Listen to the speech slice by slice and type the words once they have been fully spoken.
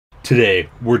Today,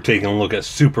 we're taking a look at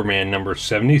Superman number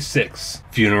 76,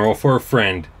 Funeral for a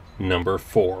Friend, number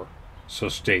 4. So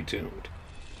stay tuned.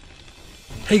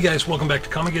 Hey guys, welcome back to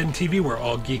Comicgeddon TV, where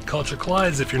all geek culture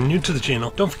collides. If you're new to the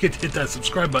channel, don't forget to hit that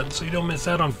subscribe button so you don't miss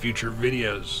out on future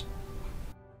videos.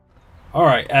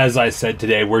 Alright, as I said,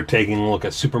 today we're taking a look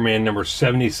at Superman number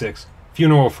 76,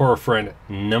 Funeral for a Friend,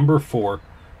 number 4,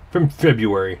 from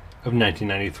February of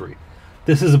 1993.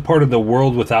 This is a part of the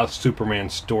World Without Superman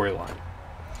storyline.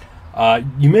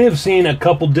 You may have seen a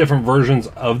couple different versions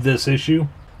of this issue.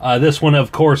 This one,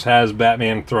 of course, has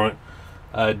Batman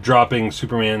dropping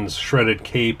Superman's shredded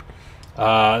cape.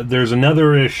 There's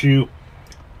another issue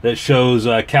that shows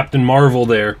Captain Marvel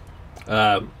there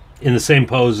in the same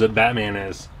pose that Batman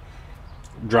is,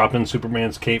 dropping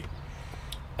Superman's cape.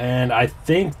 And I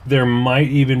think there might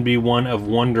even be one of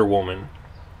Wonder Woman.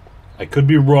 I could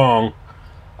be wrong,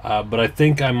 but I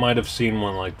think I might have seen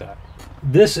one like that.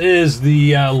 This is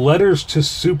the Letters to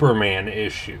Superman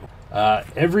issue.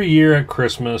 Every year at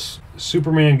Christmas,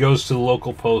 Superman goes to the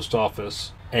local post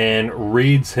office and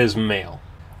reads his mail.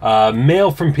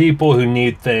 Mail from people who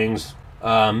need things.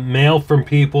 Mail from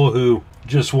people who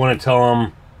just want to tell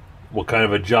him what kind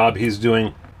of a job he's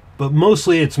doing. But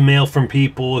mostly it's mail from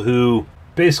people who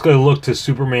basically look to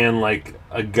Superman like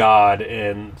a god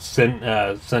and send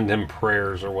him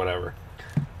prayers or whatever.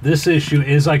 This issue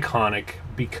is iconic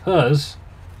because,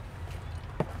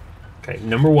 okay,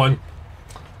 number one,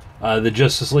 the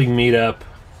Justice League meet up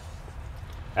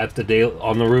at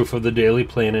on the roof of the Daily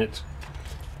Planet,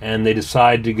 and they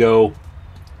decide to go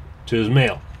to his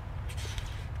mail.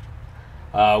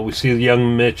 We see the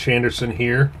young Mitch Anderson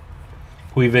here,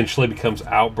 who eventually becomes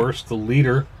Outburst, the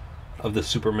leader of the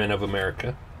Supermen of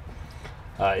America.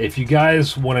 If you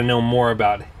guys want to know more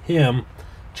about him,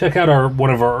 check out one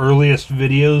of our earliest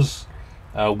videos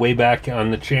way back on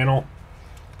the channel,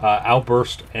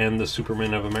 Outburst and the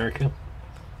Supermen of America.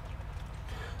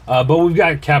 But we've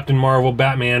got Captain Marvel,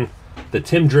 Batman, the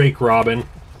Tim Drake Robin,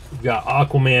 we've got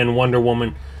Aquaman, Wonder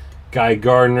Woman, Guy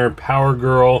Gardner, Power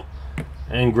Girl,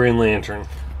 and Green Lantern.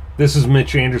 This is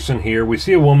Mitch Anderson here. We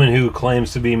see a woman who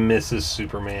claims to be Mrs.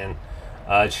 Superman.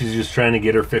 She's just trying to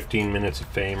get her 15 minutes of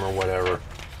fame or whatever.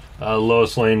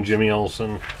 Lois Lane, Jimmy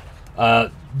Olsen.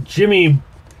 Jimmy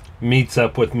meets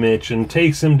up with Mitch and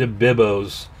takes him to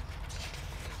Bibbo's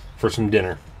for some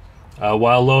dinner.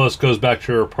 While Lois goes back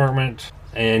to her apartment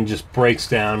and just breaks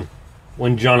down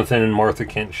when Jonathan and Martha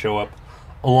Kent show up,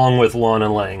 along with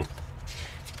Lana Lang,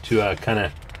 to kind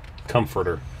of comfort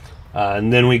her.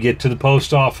 And then we get to the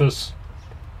post office.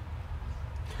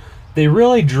 They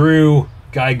really drew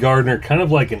Guy Gardner kind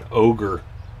of like an ogre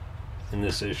in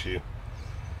this issue.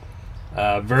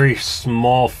 Very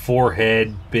small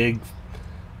forehead, big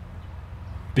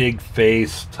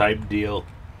face type deal.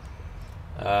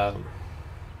 I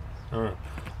don't know.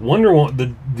 Wonder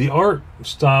Woman, the art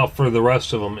style for the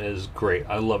rest of them is great.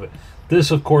 I love it. This,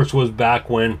 of course, was back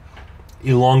when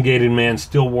Elongated Man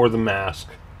still wore the mask.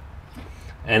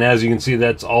 And as you can see,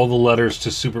 that's all the letters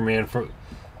to Superman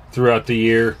throughout the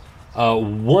year.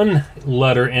 One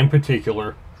letter in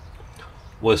particular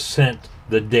was sent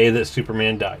the day that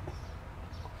Superman died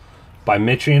by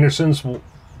Mitch Anderson's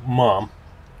mom,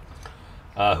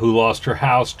 who lost her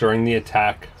house during the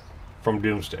attack from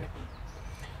Doomsday.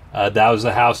 That was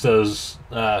the house that was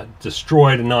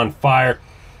destroyed and on fire,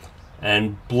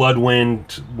 and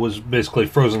Bloodwind was basically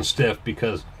frozen stiff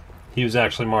because he was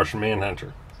actually Martian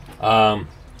Manhunter.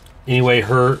 Anyway,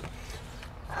 her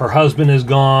husband is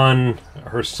gone,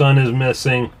 her son is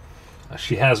missing,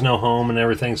 she has no home and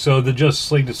everything, so the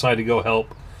Justice League decided to go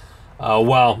help,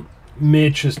 while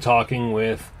Mitch is talking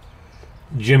with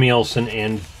Jimmy Olsen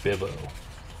and Bibbo.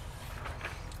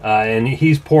 And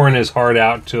he's pouring his heart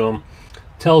out to him,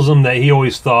 tells him that he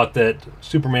always thought that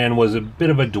Superman was a bit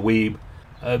of a dweeb,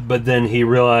 but then he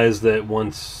realized that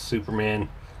once Superman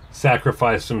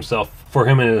sacrificed himself for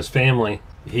him and his family,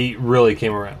 he really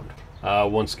came around.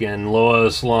 Once again,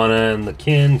 Lois, Lana, and the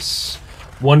Kents.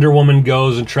 Wonder Woman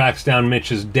goes and tracks down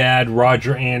Mitch's dad,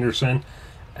 Roger Anderson,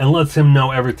 and lets him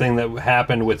know everything that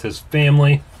happened with his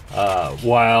family,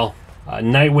 while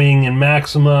Nightwing and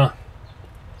Maxima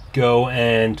go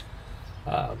and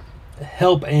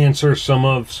help answer some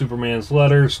of Superman's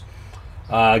letters.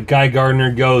 Guy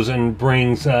Gardner goes and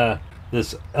brings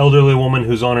this elderly woman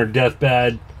who's on her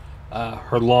deathbed,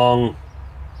 her long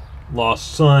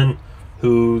lost son,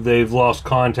 who they've lost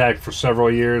contact for several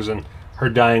years, and her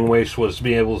dying wish was to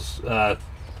be able to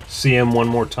see him one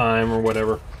more time or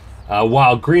whatever.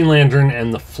 While Green Lantern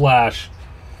and the Flash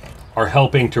are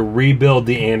helping to rebuild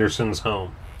the Andersons'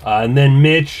 home. And then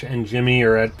Mitch and Jimmy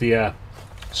are at the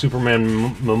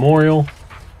Superman Memorial,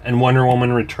 And Wonder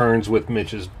Woman returns with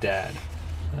Mitch's dad.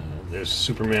 There's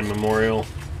Superman Memorial.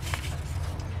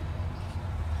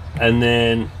 And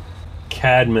then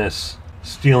Cadmus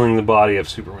stealing the body of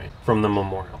Superman from the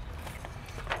memorial.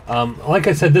 Like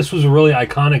I said, this was a really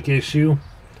iconic issue.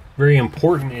 Very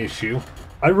important issue.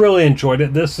 I really enjoyed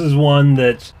it. This is one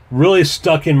that's really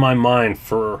stuck in my mind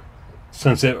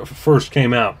since it first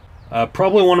came out.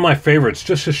 Probably one of my favorites,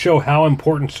 just to show how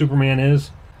important Superman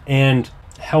is and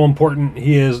how important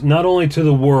he is not only to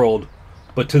the world,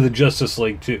 but to the Justice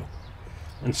League too.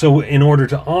 And so in order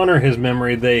to honor his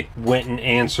memory, they went and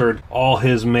answered all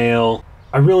his mail.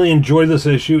 I really enjoyed this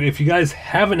issue. If you guys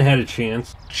haven't had a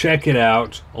chance, check it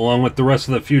out, along with the rest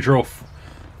of the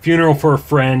Funeral for a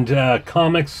Friend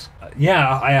comics.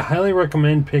 Yeah, I highly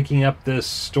recommend picking up this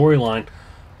storyline,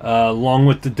 along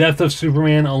with the death of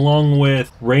Superman, along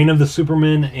with Reign of the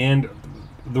Supermen, and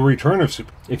the return of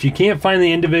Superman. If you can't find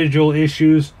the individual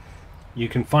issues, you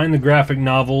can find the graphic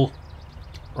novel,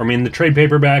 the trade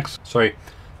paperbacks. Sorry,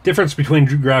 difference between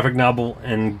graphic novel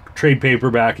and trade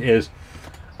paperback is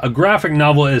a graphic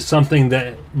novel is something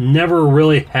that never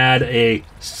really had a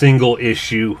single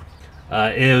issue.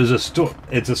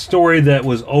 It's a story that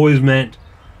was always meant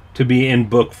to be in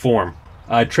book form.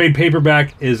 Trade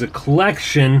paperback is a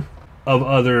collection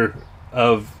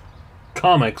of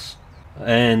comics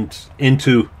and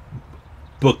into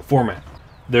book format.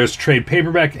 There's trade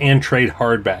paperback and trade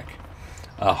hardback.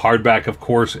 Hardback, of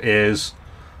course, is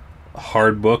a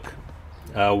hard book,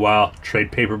 while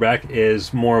trade paperback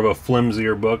is more of a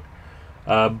flimsier book,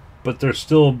 but they're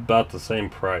still about the same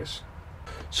price.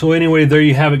 So anyway, there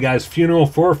you have it, guys. Funeral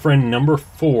for a Friend number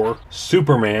 4,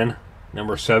 Superman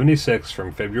number 76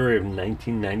 from February of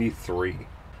 1993.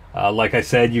 Like I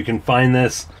said, you can find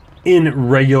this in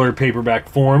regular paperback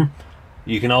form.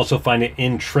 You can also find it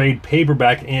in trade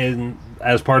paperback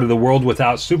as part of the World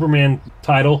Without Superman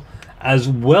title, as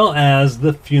well as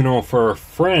the Funeral for a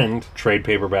Friend trade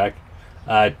paperback.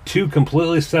 Two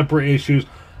completely separate issues.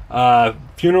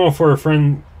 Funeral for a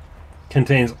Friend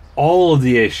contains all of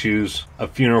the issues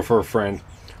of Funeral for a Friend,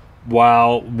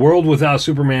 while World Without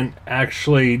Superman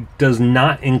actually does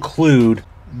not include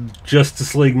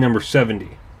Justice League number 70.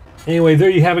 Anyway, there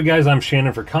you have it, guys. I'm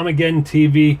Shannon for Comicgeddon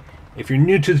TV. If you're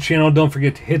new to the channel, don't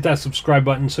forget to hit that subscribe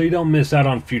button so you don't miss out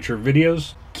on future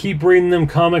videos. Keep reading them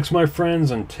comics, my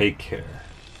friends, and take care.